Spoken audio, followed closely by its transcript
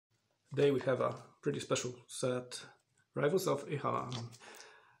Today we have a pretty special set, Rivals of Ixalan.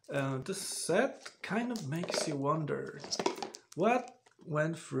 This set kind of makes you wonder what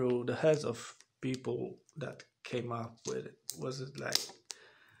went through the heads of people that came up with it. Was it like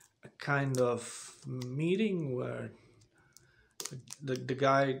a kind of meeting where the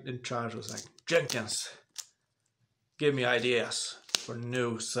guy in charge was like, Jenkins, give me ideas for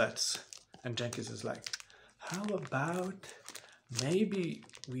new sets. And Jenkins is like, how about maybe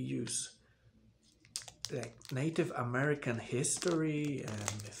we use like Native American history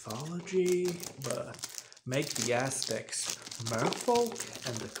and mythology, but make the Aztecs merfolk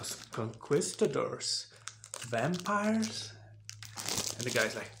and the conquistadors vampires? And the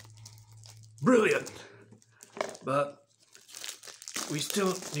guy's like, brilliant, but we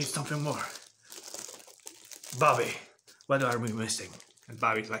still need something more. Bobby, what are we missing? And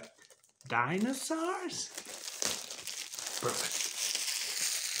Bobby's like, dinosaurs? Perfect.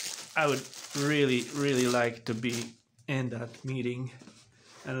 I would really like to be in that meeting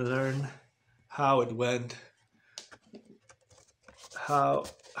and learn how it went, how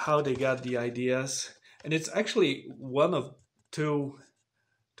they got the ideas. And it's actually one of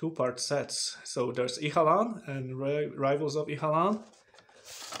two-part sets. So there's Ixalan and Rivals of Ixalan.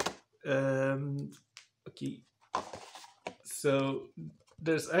 Okay, so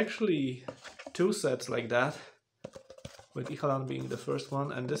there's actually two sets like that, with Ixalan being the first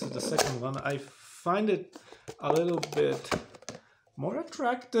one, and this is the second one. I find it a little bit more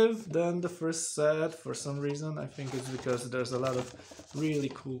attractive than the first set for some reason. I think it's because there's a lot of really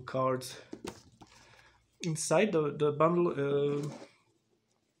cool cards inside the bundle.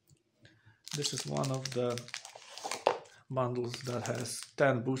 This is one of the bundles that has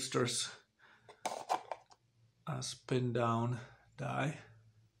 10 boosters, a spin down die,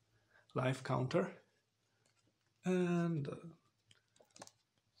 life counter, and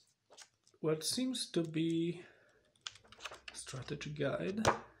what seems to be a strategy guide,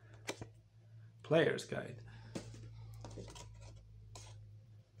 player's guide.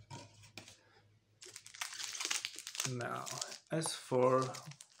 Now, as for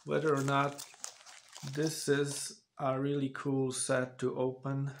whether or not this is a really cool set to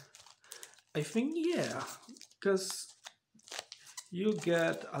open, I think yeah, because you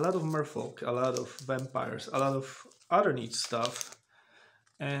get a lot of merfolk, a lot of vampires, a lot of other neat stuff,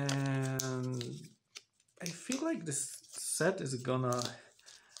 and I feel like this set is gonna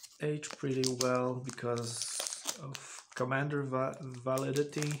age pretty well because of commander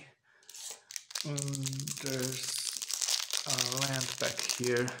validity. There's a land pack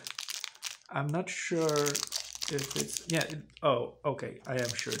here. I'm not sure if it's, yeah, oh, okay, I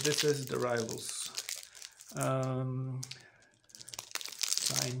am sure. This is the Rivals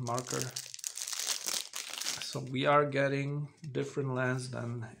sign marker. So we are getting different lands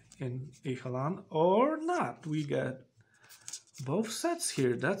than in Ixalan, or not. We get both sets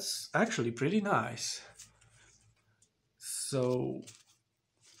here. That's actually pretty nice. So,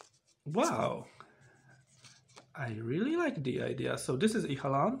 wow. I really like the idea. So this is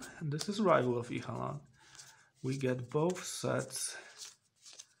Ixalan, and this is Rival of Ixalan. We get both sets.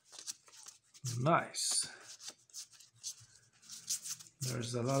 Nice.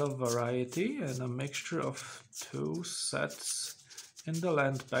 There's a lot of variety and a mixture of two sets in the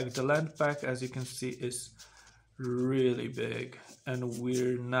land pack. The land pack, as you can see, is really big, and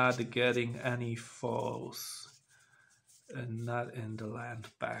we're not getting any falls, and not in the land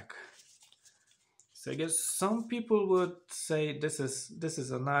pack. So I guess some people would say this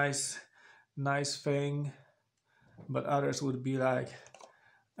is a nice thing, but others would be like,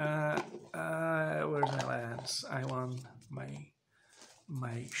 where's my lands? I want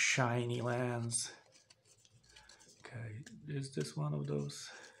my shiny lands. Okay, is this one of those?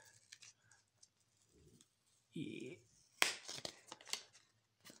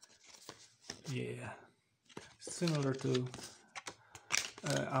 Yeah, similar to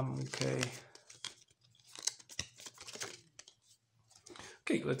okay.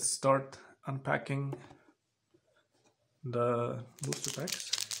 Okay, let's start unpacking the booster packs.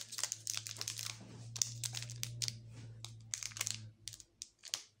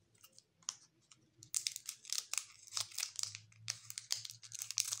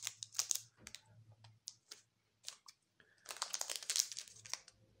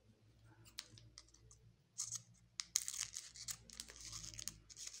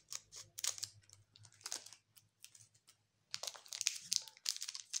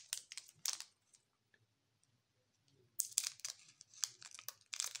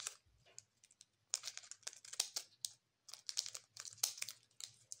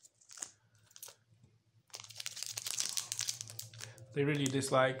 They really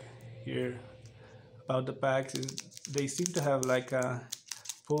dislike here about the packs is they seem to have like a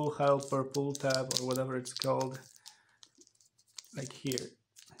pull helper, pull tab, or whatever it's called, like here.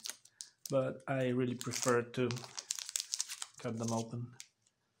 But I really prefer to cut them open.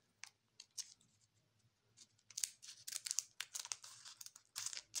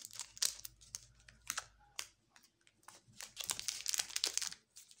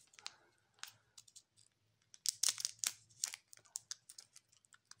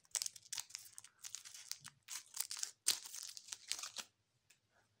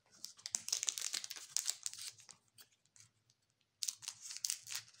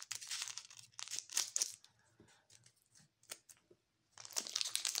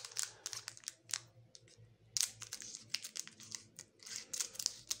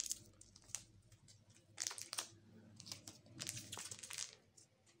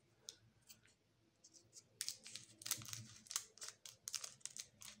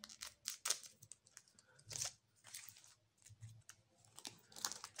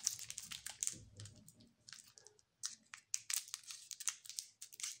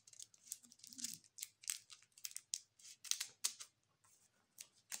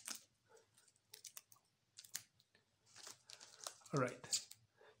 Alright,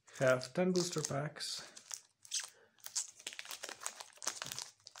 have 10 booster packs.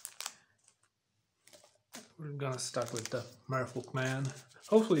 We're gonna start with the merfolk man.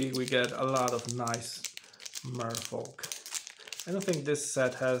 Hopefully we get a lot of nice merfolk. I don't think this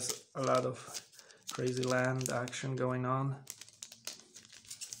set has a lot of crazy land action going on,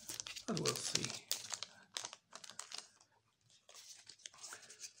 but we'll see.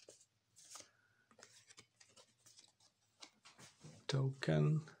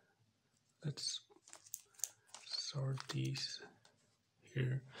 Token. Let's sort these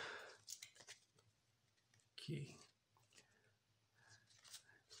here. Okay.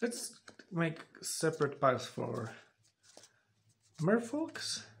 Let's make separate piles for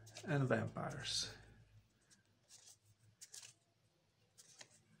merfolks and vampires.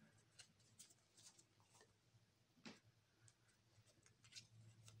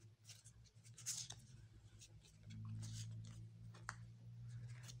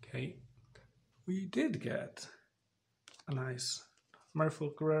 Okay, we did get a nice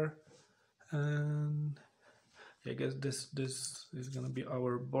merfolk rare, and I guess this is gonna be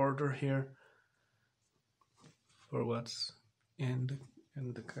our border here for what's in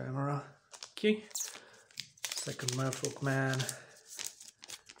the camera. Okay, second merfolk man.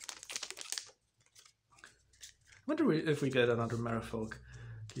 I wonder if we get another merfolk.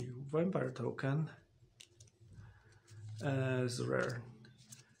 Okay, vampire token is rare.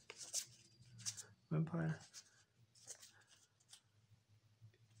 Vampire.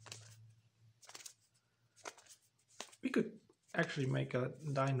 We could actually make a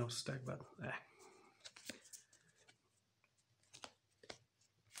dino stack, but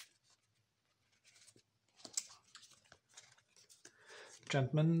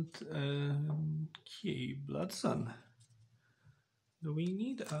enchantment. Okay, Bloodsun. Do we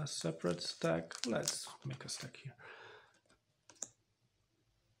need a separate stack? Let's make a stack here.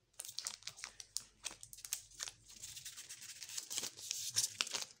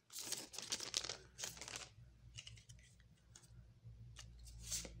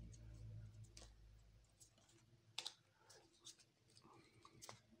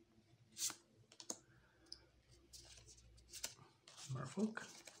 Merfolk,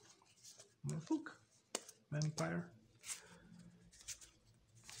 merfolk, vampire,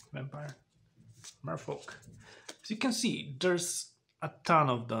 vampire, merfolk. As you can see, there's a ton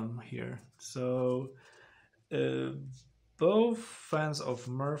of them here. So both fans of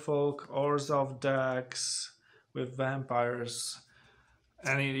merfolk, Orzhov decks with vampires,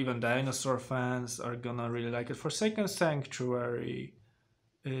 and even dinosaur fans are gonna really like it. Forsaken Sanctuary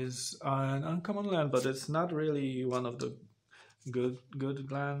is an uncommon land, but it's not really one of the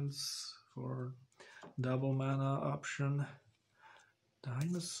good lands for double mana option.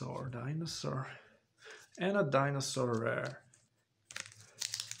 Dinosaur, and a dinosaur rare.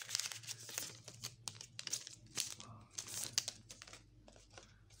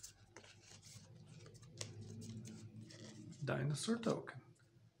 Dinosaur token.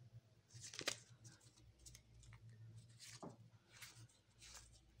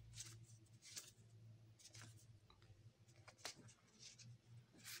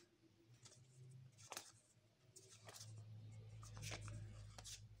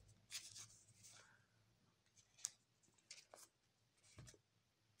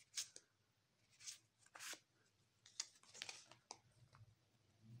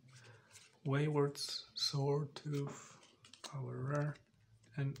 Wayward Swordtooth, our rare,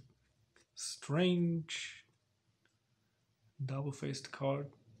 and strange double-faced card.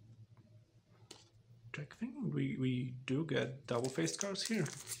 Check thing. We do get double-faced cards here.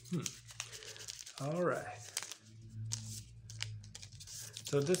 All right.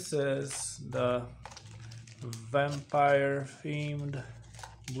 So this is the vampire themed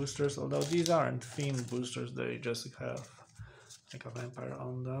boosters, although these aren't themed boosters, they just have like a vampire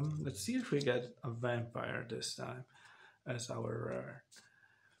on them. Let's see if we get a vampire this time as our rare.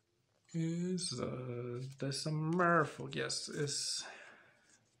 Is this a merfolk? Yes, is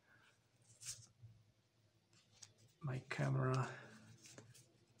my camera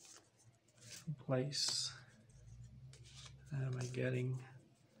in place? Am I getting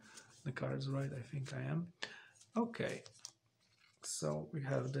the cards right? I think I am. Okay, so we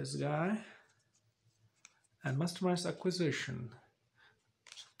have this guy and Mastermind's Acquisition.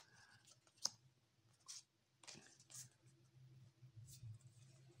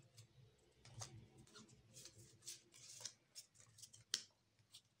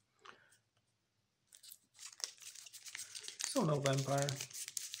 So no vampire,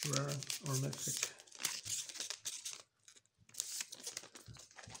 rare or mythic.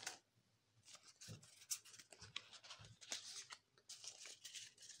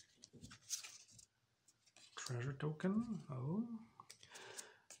 Treasure token, oh.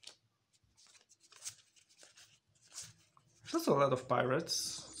 There's also a lot of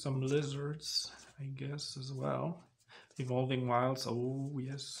pirates, some lizards, I guess, as well. Evolving Wilds, oh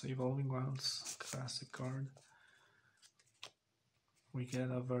yes, Evolving Wilds, classic card. We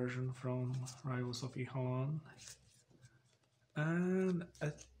get a version from Rivals of Ixalan. And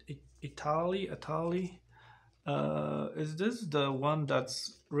Italy, is this the one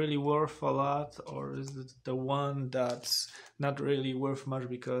that's really worth a lot, or is it the one that's not really worth much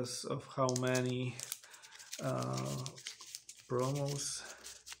because of how many promos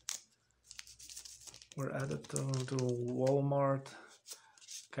were added to Walmart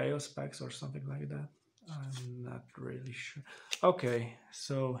Chaos Packs or something like that? I'm not really sure. Okay,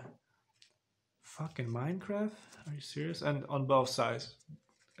 so fucking Minecraft? Are you serious? And on both sides.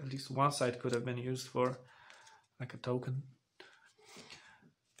 At least one side could have been used for like a token.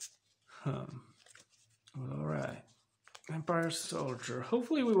 Alright. Empire Soldier.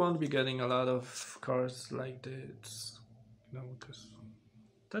 Hopefully we won't be getting a lot of cards like this. No, because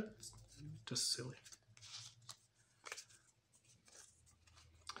that's just silly.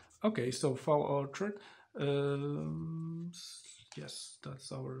 Okay, so Fall Orchard. Yes,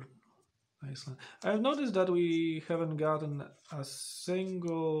 that's our Iceland. I've noticed that we haven't gotten a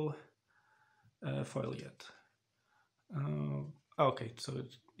single foil yet. Okay, so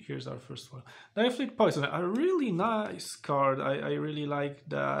here's our first one. Diafleet Poison, a really nice card. I really like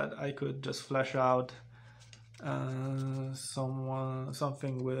that I could just flash out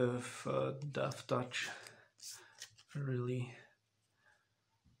something with Death Touch. A really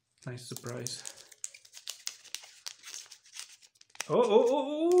nice surprise.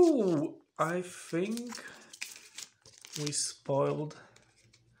 Oh! I think we spoiled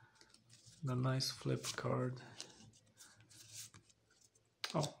the nice flip card.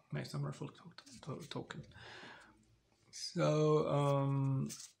 Oh, nice merfolk token. So,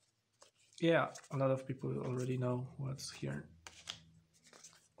 yeah, a lot of people already know what's here,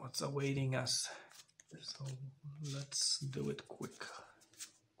 what's awaiting us. So let's do it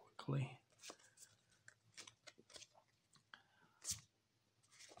quickly.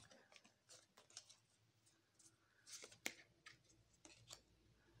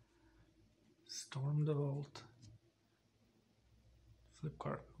 Storm the Vault. Flip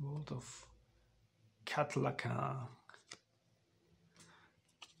card. Vault of Katlaka.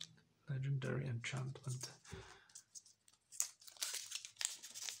 Legendary enchantment.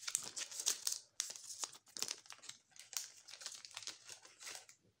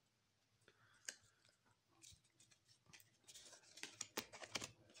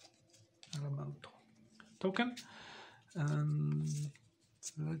 Elemental token. And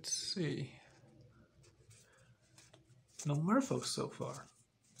let's see. No merfolk so far.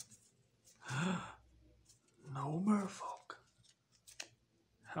 No merfolk.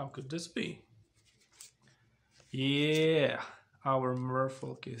 How could this be? Yeah, our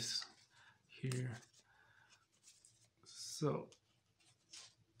merfolk is here. So,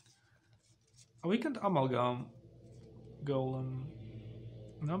 Awakened Amalgam, Golem,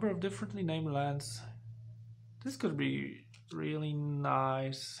 number of differently named lands. This could be really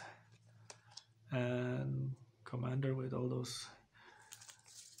nice. And commander with all those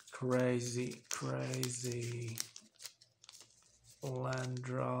crazy land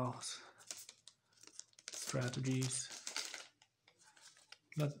draws strategies.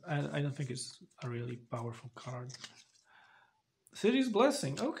 But I don't think it's a really powerful card. City's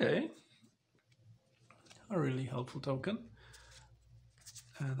Blessing, okay. A really helpful token.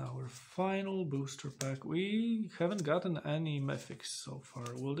 And our final booster pack. We haven't gotten any mythics so far.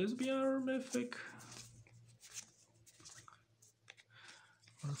 Will this be our mythic?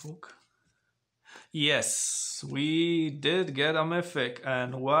 Merfolk. Yes, we did get a mythic,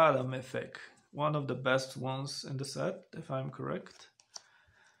 and what a mythic. One of the best ones in the set, if I'm correct.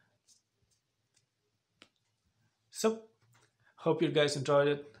 So, hope you guys enjoyed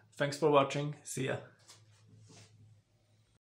it. Thanks for watching. See ya.